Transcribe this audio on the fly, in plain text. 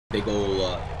big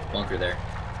old bunker there.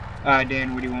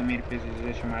 Dan, what do you want me to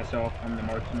position myself? I'm the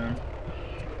marksman.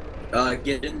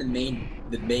 Get in the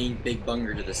main big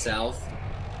bunker to the south,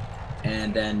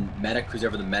 and then medic, who's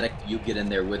over the medic, you get in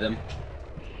there with him.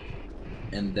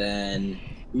 And then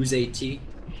who's AT?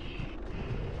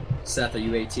 Seth, are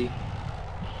you AT?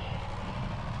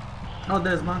 Oh,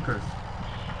 there's bunkers.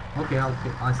 Okay,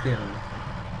 I'll stay there.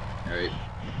 All right.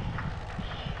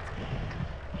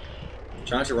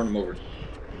 Try not to run him over.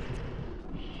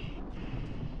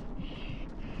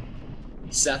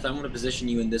 Seth, I'm going to position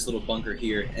you in this little bunker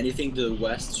here. Anything to the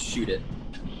west, shoot it.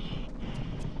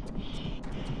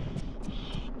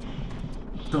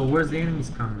 So where's the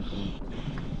enemies coming from?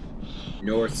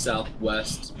 North, south,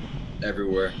 west,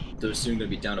 everywhere. They're soon going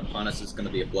to be down upon us. It's going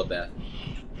to be a bloodbath.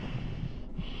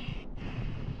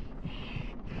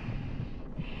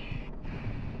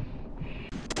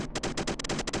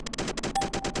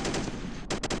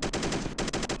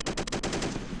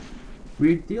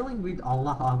 We're dealing with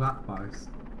Allah Akbars.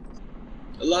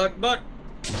 Allah Akbar!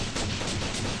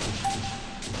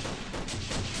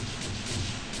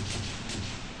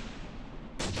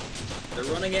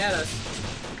 They're running at us.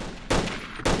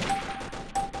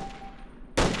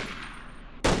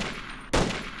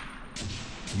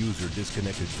 User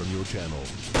disconnected from your channel.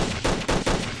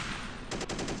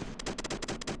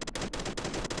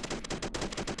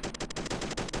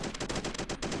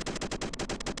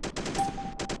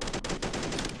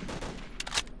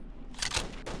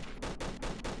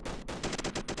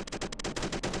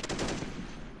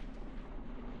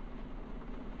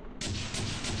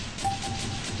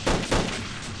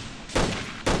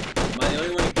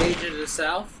 To the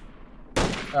south?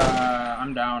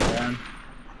 I'm down, man.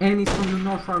 Enemies from the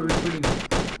north are retreating.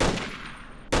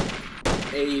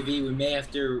 AEV, we may have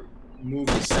to move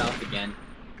you south again.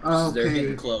 Okay. They're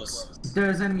getting close.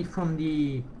 There's enemy from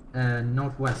the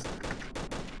northwest.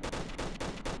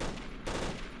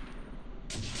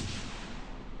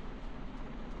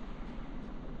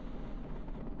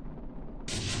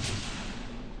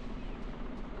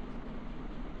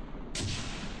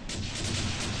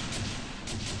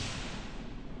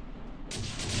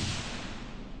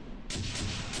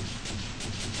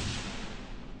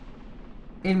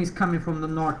 Enemies coming from the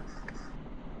north.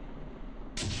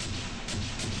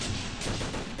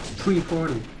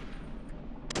 340.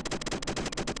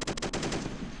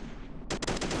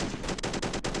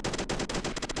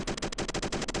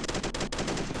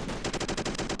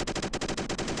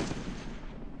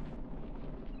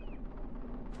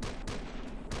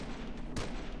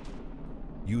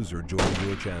 User joined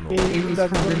your channel. Enemies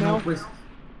from the northwest.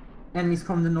 Enemies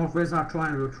from the northwest are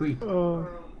trying to retreat.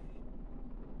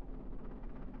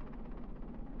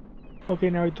 Okay,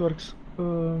 now it works.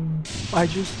 I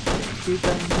just quit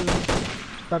and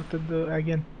started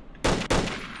again.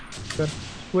 Sir,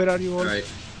 where are you all? Alright.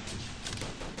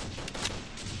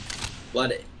 A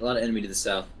lot of enemy to the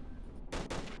south.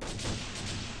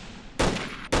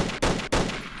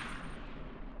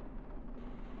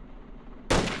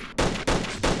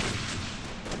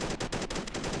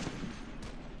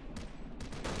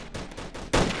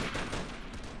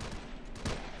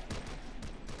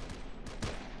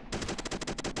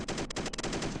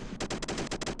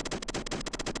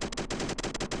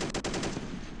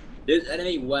 There's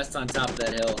enemy west on top of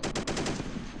that hill.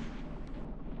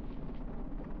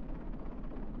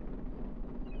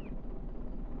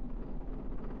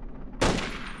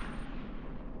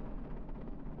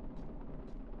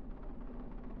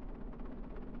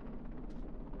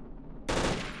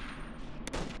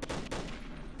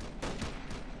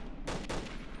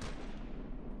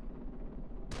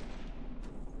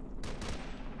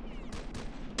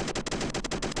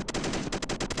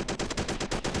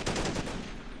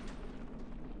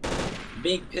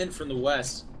 Being pinned from the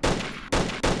west.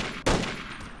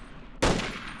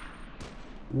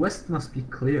 West must be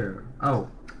clear. Oh.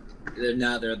 They're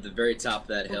at the very top of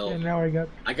that hill. Okay, now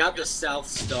I got the south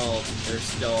stalled. They're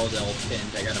stalled, all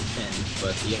pinned. I got them pinned,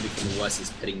 but the enemy from the west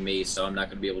is pinning me, so I'm not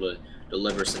going to be able to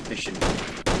deliver sufficient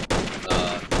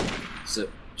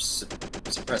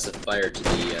suppressive fire to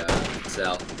the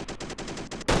south.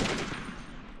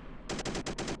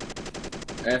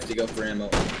 I have to go for ammo.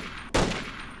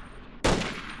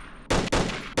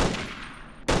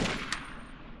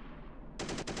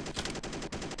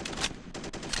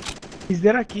 Is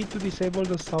there a key to disable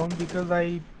the sound? Because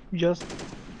I just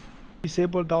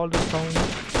disabled all the sounds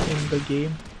in the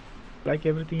game. Like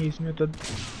everything is muted.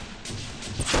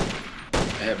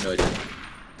 I have no idea.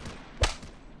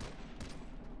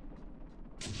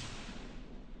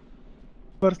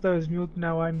 First I was mute,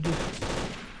 now I'm deaf.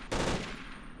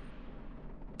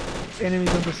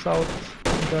 Enemies on the south,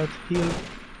 on that heal.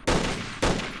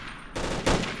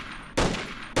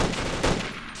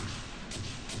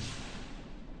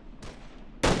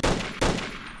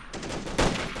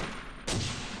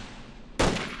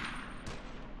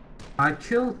 I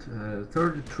killed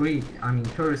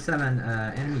 37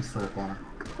 enemies so far.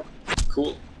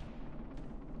 Cool.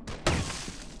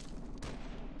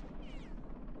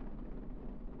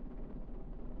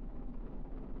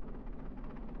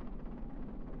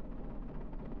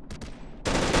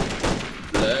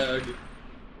 Lag.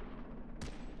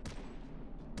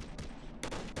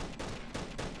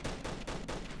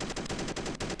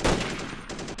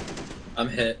 I'm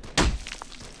hit.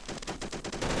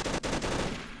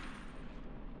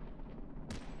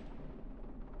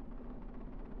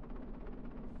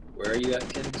 Where are you at,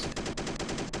 Kins?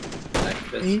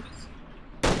 Me?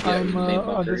 Yeah, I'm in the main on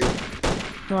bunker.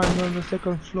 no, I'm on the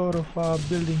second floor of a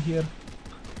building here.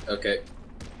 Okay.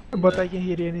 But I can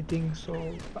hear anything,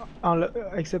 so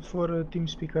except for a team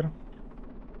speaker.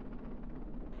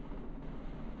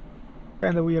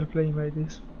 Kinda weird playing like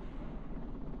this.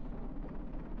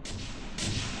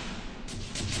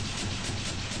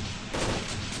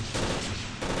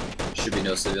 Should be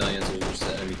no civilians or just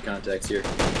enemy contacts here.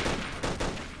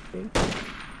 Okay.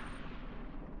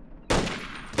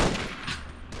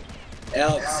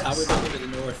 Alex, how are we looking to the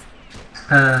north?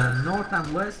 North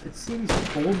and west, it seems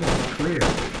almost clear.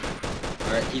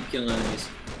 Alright, keep killing enemies.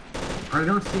 I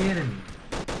don't see enemy.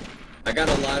 I got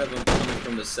a lot of them coming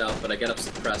from the south, but I got them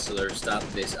suppressed, so they're stopped.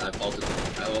 I've altered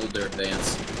their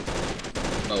advance.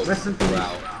 Oh, Rest in peace.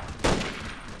 wow.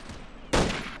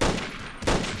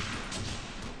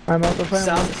 I'm out of ammo.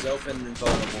 South is open and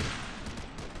vulnerable.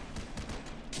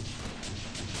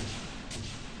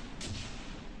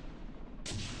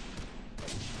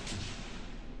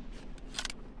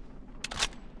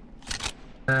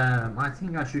 I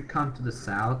think I should come to the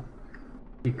south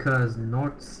because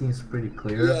north seems pretty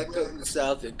clear. Yeah, come to the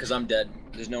south, because I'm dead.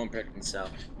 There's no one protecting the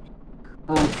south.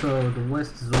 Also, the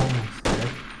west is almost dead.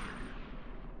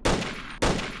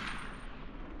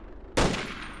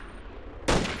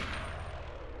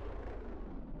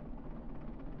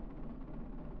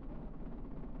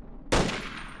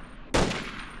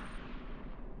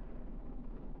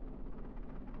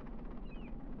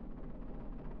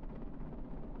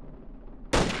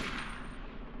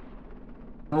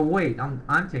 Oh wait,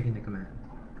 I'm taking the command.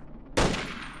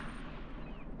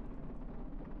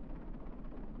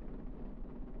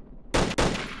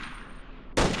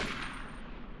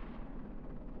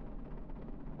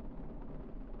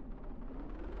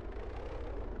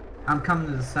 I'm coming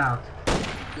to the south.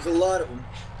 There's a lot of them.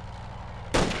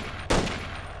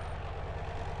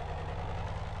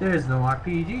 There's no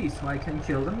RPG, so I can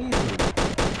kill them easily.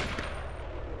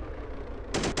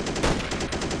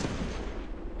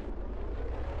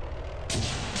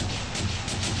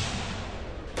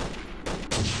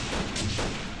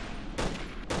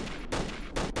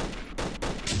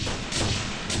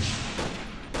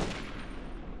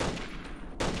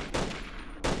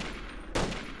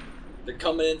 They're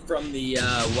coming in from the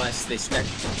west. They snuck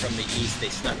from the east. They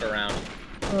snuck around.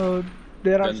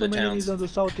 There are Gun the some enemies towns. on the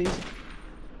southeast.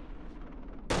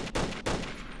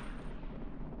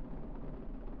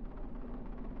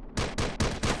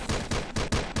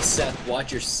 Seth,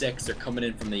 watch your six. They're coming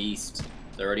in from the east.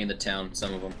 They're already in the town,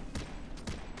 some of them.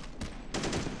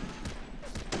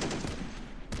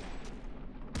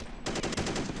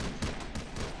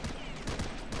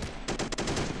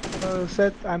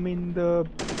 Seth, I'm in the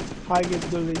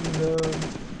highest building in the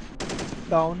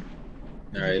town.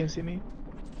 If you Alright. can see me.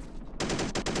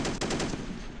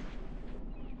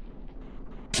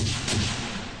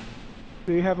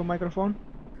 Do you have a microphone?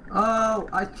 Oh,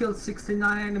 I killed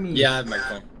 69 enemies. Yeah, I have my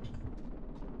phone.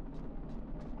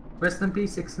 Rest in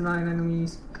peace, 69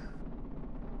 enemies.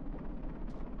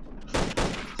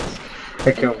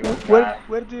 I killed one guy.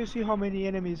 Where do you see how many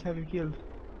enemies have you killed?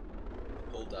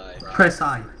 Hold die. Press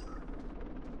I.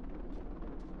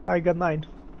 I got 9.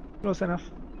 Close enough.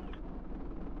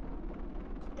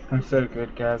 I'm so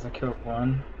good, guys. I killed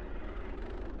one.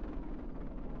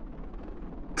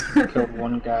 I killed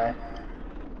one guy.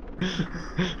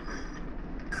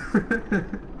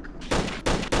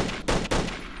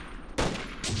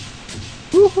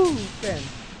 Woohoo! 10.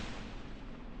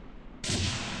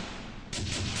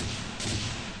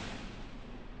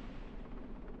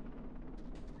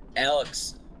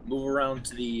 Alex, move around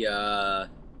to the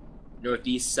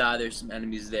northeast side. There's some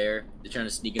enemies there. They're trying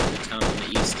to sneak into the town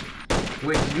from the east.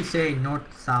 Wait, did you say north,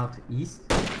 south, east?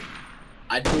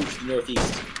 I'd move to the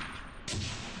northeast.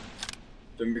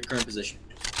 From your current position.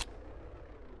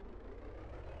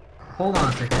 Hold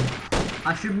on a second.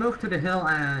 I should move to the hill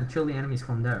and kill the enemies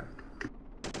from there.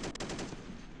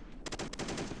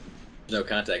 There's no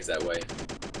contacts that way.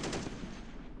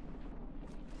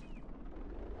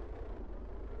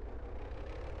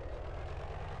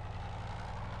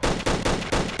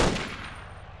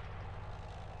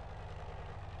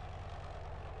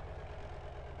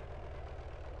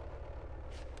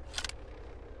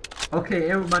 Okay,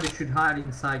 everybody should hide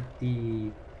inside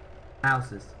the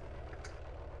houses.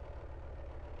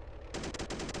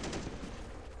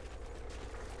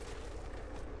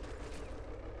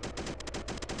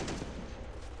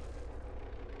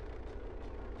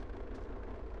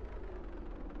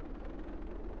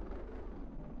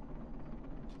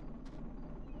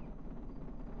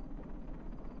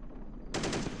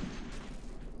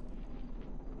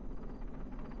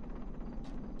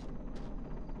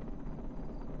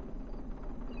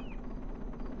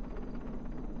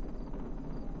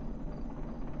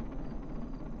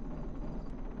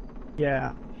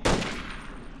 Yeah.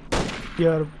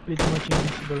 You're pretty much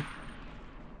invincible.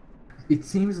 It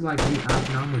seems like we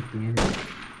outnumbered the enemy.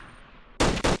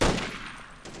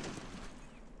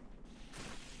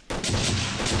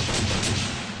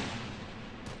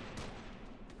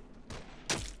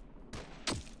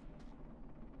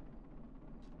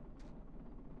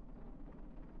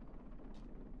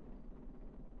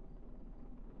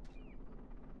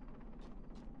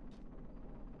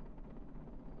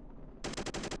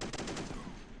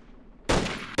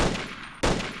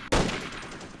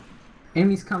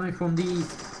 Enemies coming from the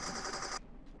east.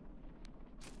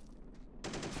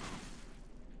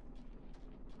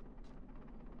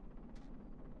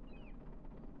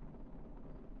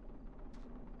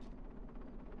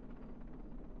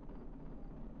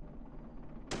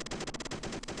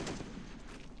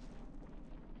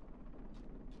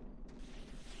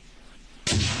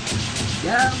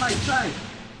 Get out of my sight!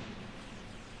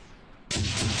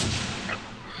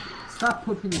 Stop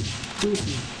pooping.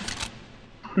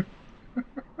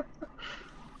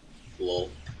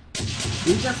 Lol.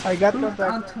 You just I got pooped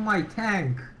contact. onto my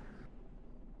tank.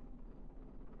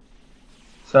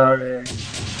 Sorry.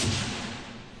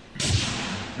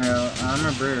 No, I'm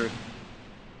a bird.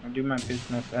 I do my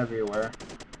business everywhere.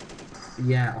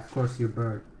 Yeah, of course you're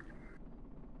bird.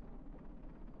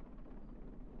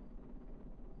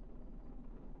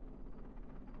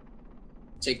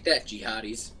 Take that,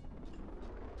 jihadis.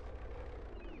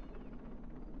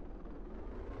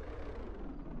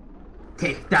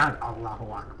 Take that,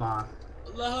 Allahu Akbar.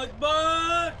 Allah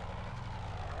Akbar!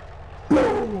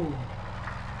 Boom!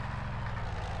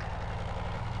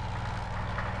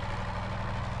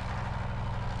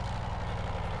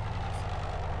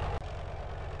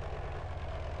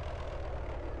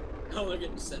 Oh, we're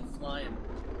getting sent flying.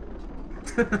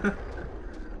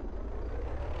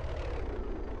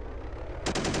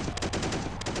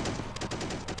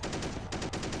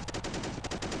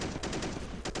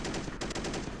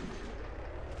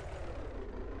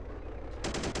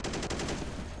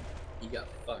 You got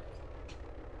fucked.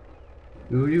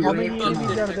 How many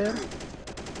enemies are there?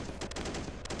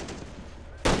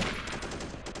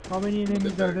 How many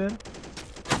enemies are there?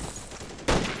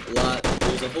 A lot.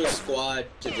 There's a whole squad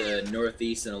to the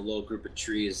northeast and a little group of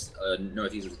trees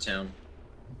northeast of the town.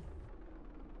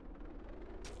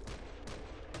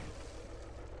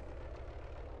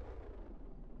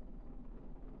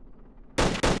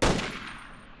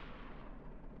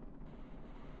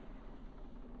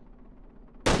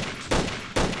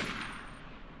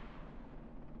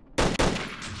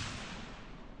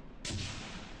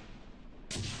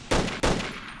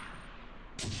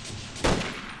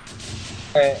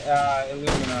 Hey,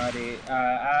 Illuminati,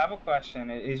 I have a question.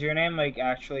 Is your name, like,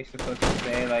 actually supposed to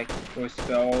say, like, or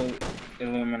spell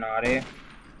Illuminati?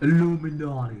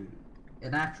 Illuminati.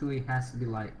 It actually has to be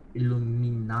like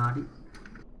Illuminati.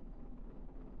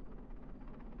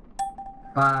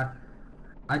 But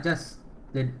I just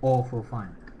did all for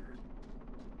fun.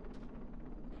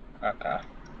 Okay.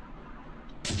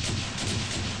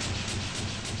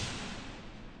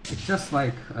 It's just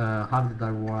like how did I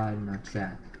write in a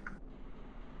chat?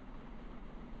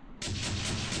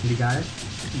 You got it?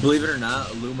 Believe it or not,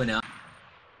 Illuminati.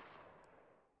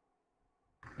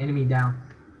 Enemy down.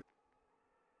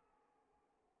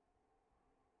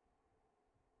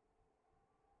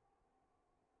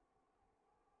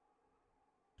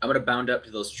 I'm gonna bound up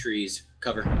to those trees.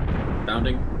 Cover.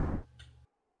 Bounding.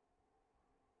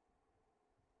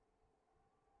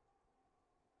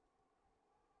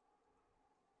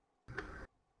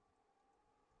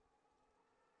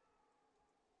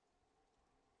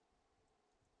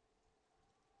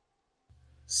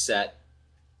 Set.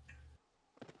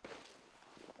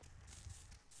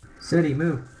 City,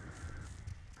 move.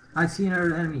 I see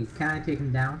another enemy. Can I take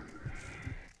him down?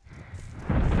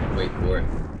 Wait for it.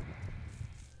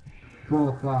 Full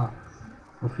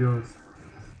of yours.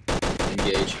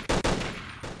 Engage.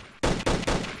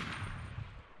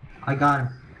 I got him.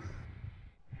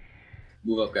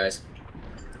 Move up, guys.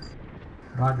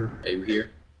 Roger. Are you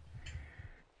here?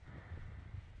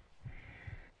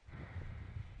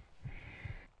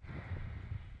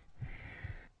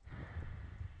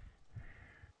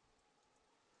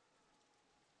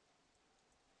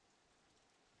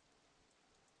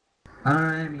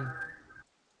 Another enemy.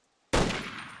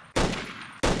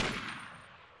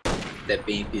 That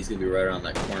BMP is gonna be right around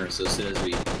that corner, so as soon as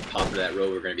we pop to that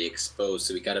road, we're gonna be exposed.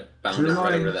 So we gotta bound it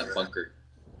right over to that bunker.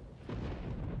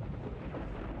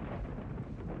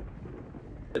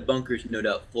 The bunker's no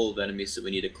doubt full of enemies, so we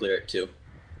need to clear it too.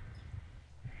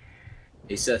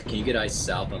 Hey Seth, can you get eyes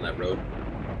south on that road?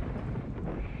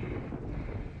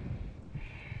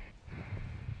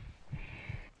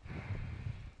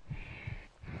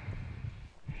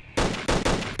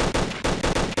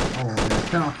 Oh, man.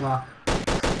 10 o'clock.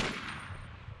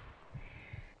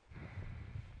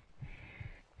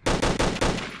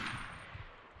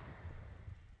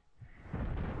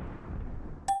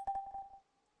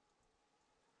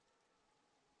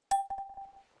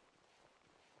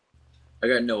 I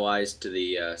got no eyes to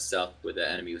the south where the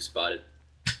enemy was spotted.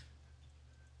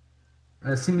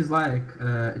 Seems like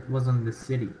it was on the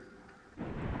city.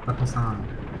 Pakistan.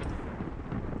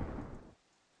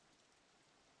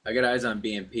 I got eyes on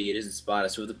BMP. It doesn't spot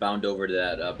us. We have to bound over to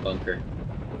that bunker.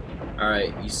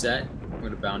 Alright, you set? I'm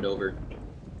gonna bound over.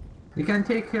 You can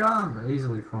take it on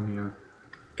easily from here.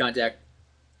 Contact.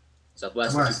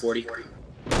 Southwest West. 240.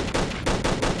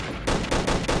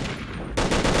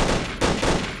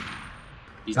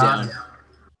 He's Got down. him.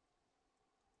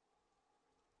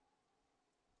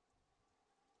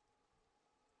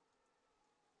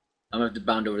 I'm gonna have to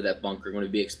bound over to that bunker. I'm gonna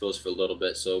be exposed for a little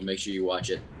bit, so make sure you watch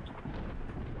it.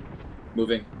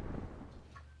 Moving.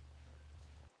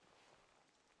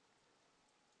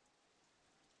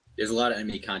 There's a lot of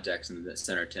enemy contacts in the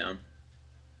center of town.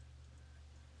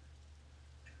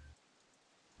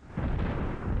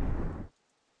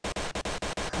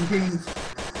 Things.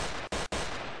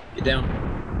 Get down.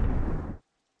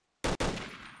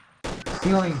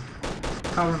 Healing.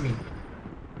 Cover me.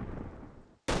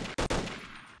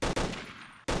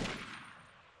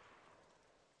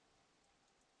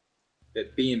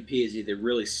 That BMP is either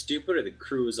really stupid or the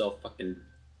crew is all fucking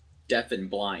deaf and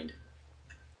blind.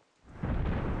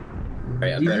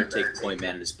 Alright, I better take point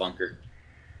man in this bunker.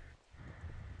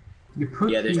 You put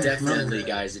Yeah, there's these definitely low.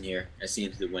 guys in here. I see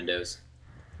them through the windows.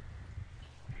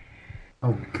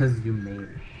 Oh, because you made it.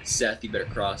 Seth, you better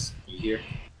cross. You here?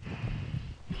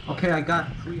 Okay, I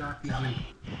got 3 RPG.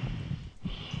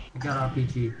 I got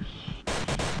RPG.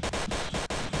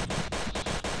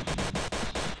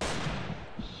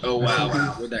 Oh wow,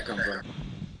 where'd that come from?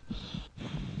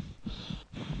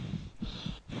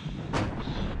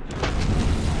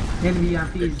 Enemy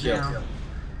RPG Good is kill. down.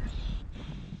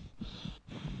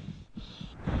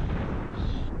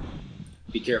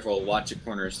 Be careful, watch the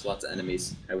corners, lots of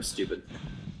enemies. I was stupid.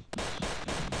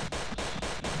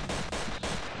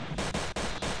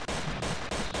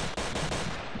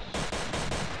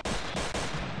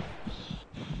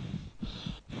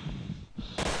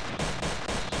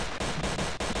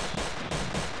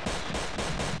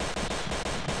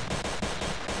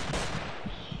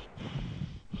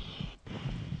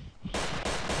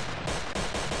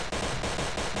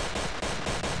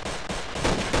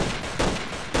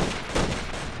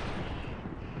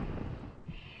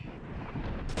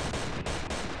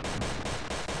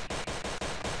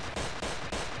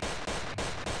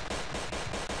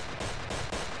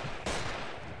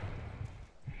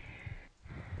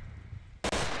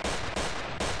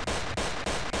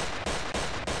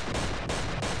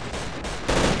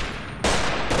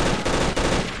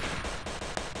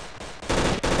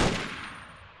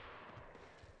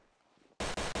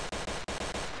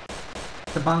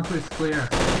 The bunker is clear.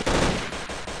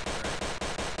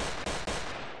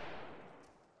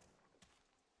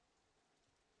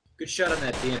 Good shot on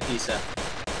that BMP, Seth.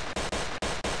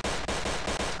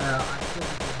 I killed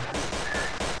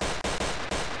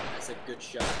That's a good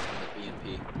shot on the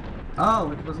BMP.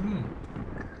 Oh, it was me.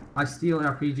 I steal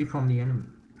RPG from the enemy.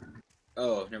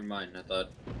 Oh, never mind. I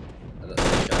thought I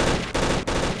shot it.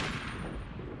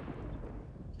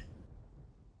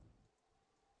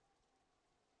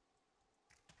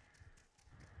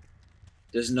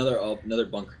 There's another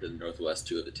bunker to the northwest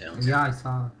too of the town. Yeah, I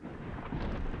saw it.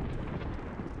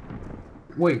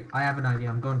 Wait, I have an idea.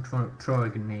 I'm going to throw a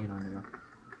grenade on you.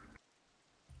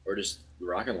 Or just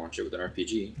rocket launch it with an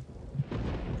RPG.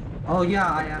 Oh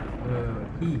yeah, I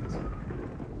have heat.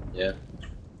 Yeah.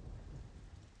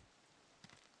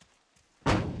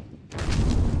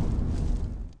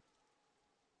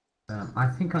 I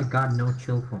think I got no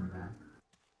chill from that.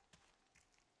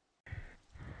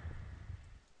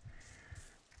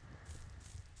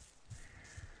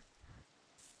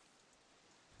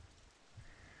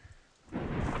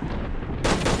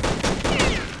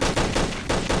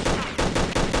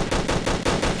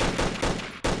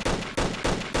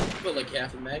 Put like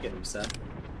half a mag in him, Seth.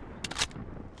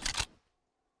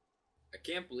 I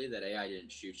can't believe that AI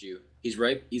didn't shoot you. He's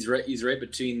right. He's right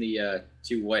between the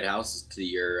two white houses to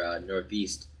your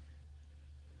northeast.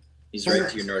 He's right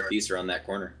to your northeast around that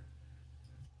corner.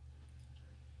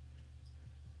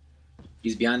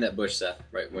 He's behind that bush, Seth.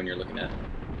 Right when you're looking at.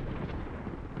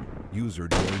 User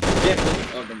joined your Yeah. channel.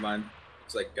 Oh, never mind.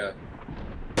 It's like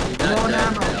he's Low not on dead,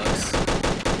 ammo.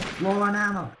 Alex. Low on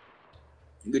ammo.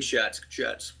 Good shots. Good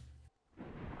shots.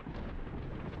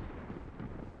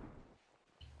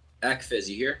 Akfiz,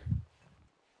 you here?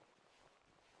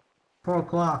 4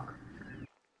 o'clock.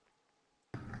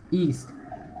 East.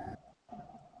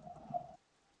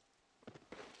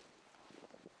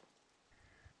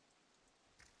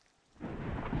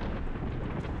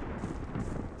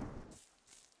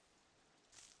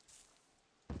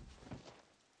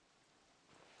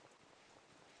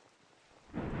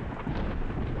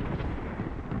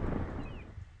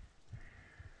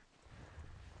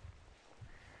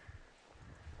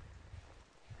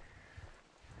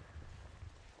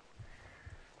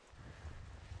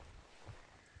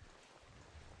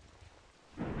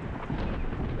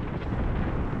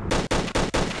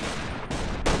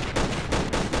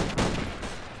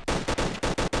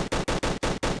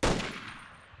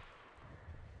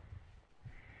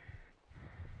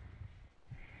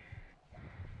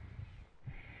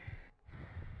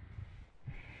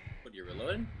 What, you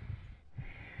reloading?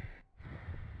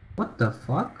 What the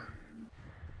fuck?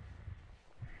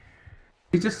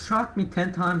 He just shot me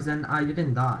 10 times and I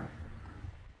didn't die.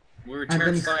 We then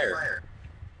returned he- fire.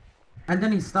 And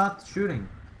then he stopped shooting.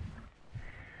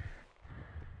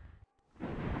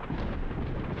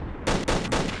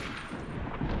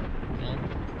 Well,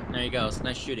 there you go. It's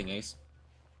nice shooting, Ace.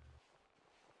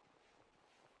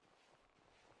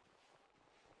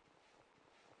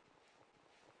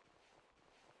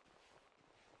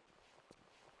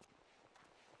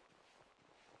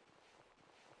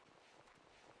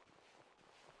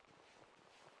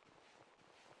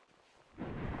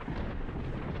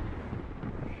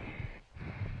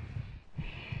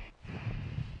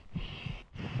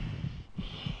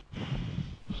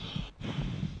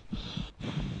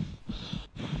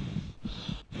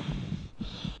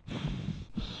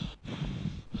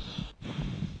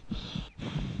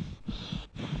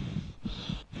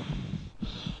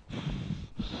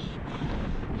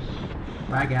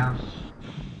 Frag out.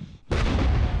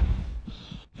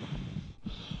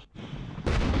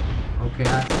 Okay,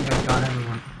 I think I got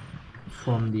everyone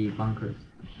from the bunkers.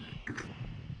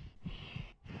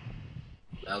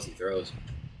 Lousy throws.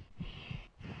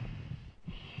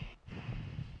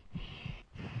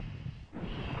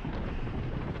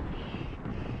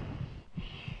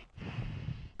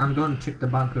 I'm going to check the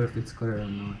bunker if it's clear or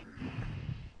not.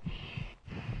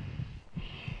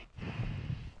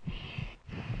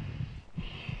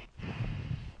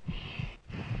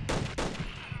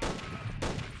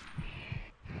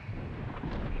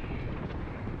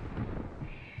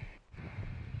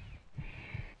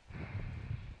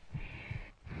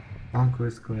 Bunker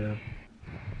is clear.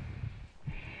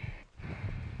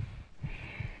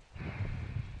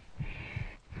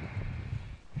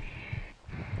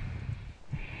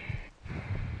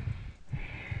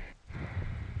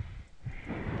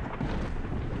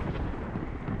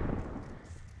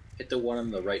 Hit the one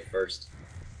on the right first.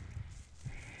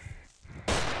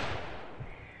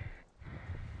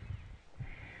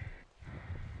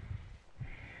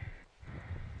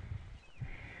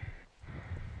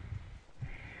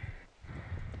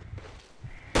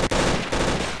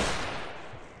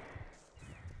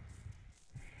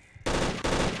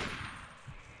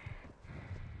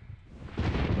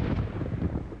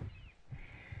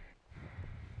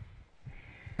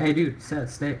 Hey dude,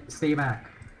 stay back.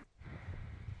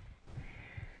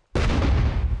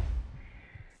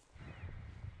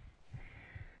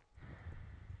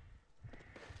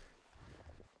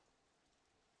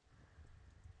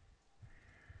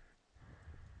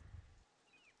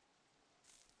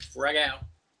 Frag out.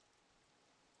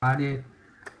 I did.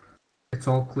 It's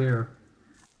all clear.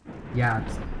 Yeah,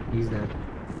 he's dead.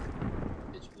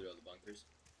 Did you clear all the bunkers?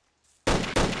 There's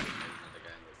another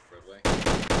guy on the roadway.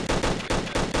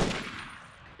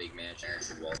 Big mansion,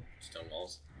 wall.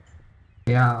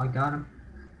 Yeah, I got him.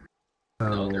 So,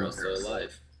 No, they're all still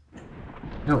alive.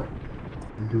 no.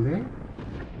 Do they?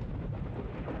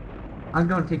 I'm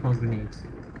gonna take more grenades.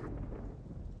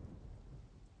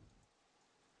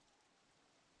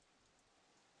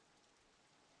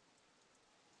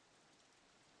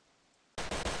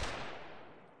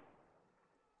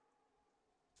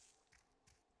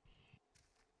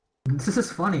 This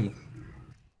is funny.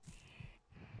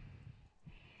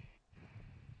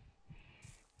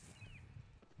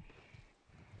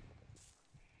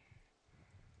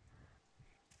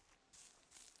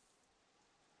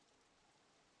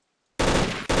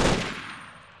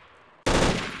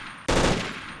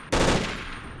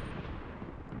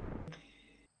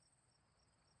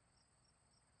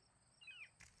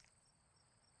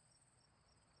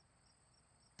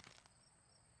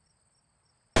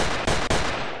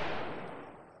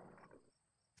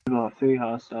 About 3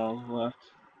 hostiles left.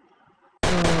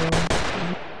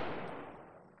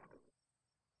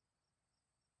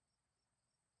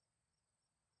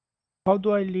 How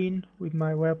do I lean with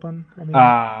my weapon? I mean,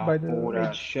 by the Hold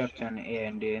that edge. shift and A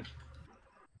and D.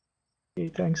 Okay,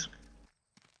 thanks.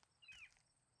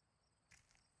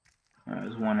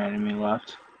 There's one enemy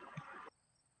left.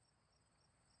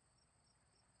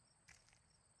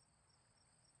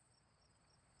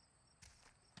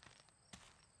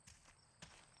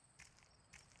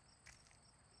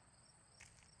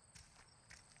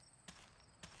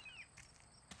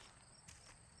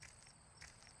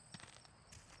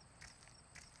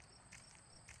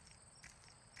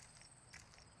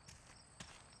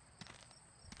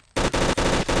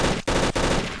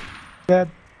 Dead.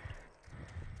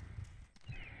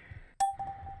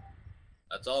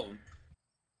 That's all of them.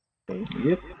 Okay.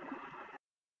 Yep.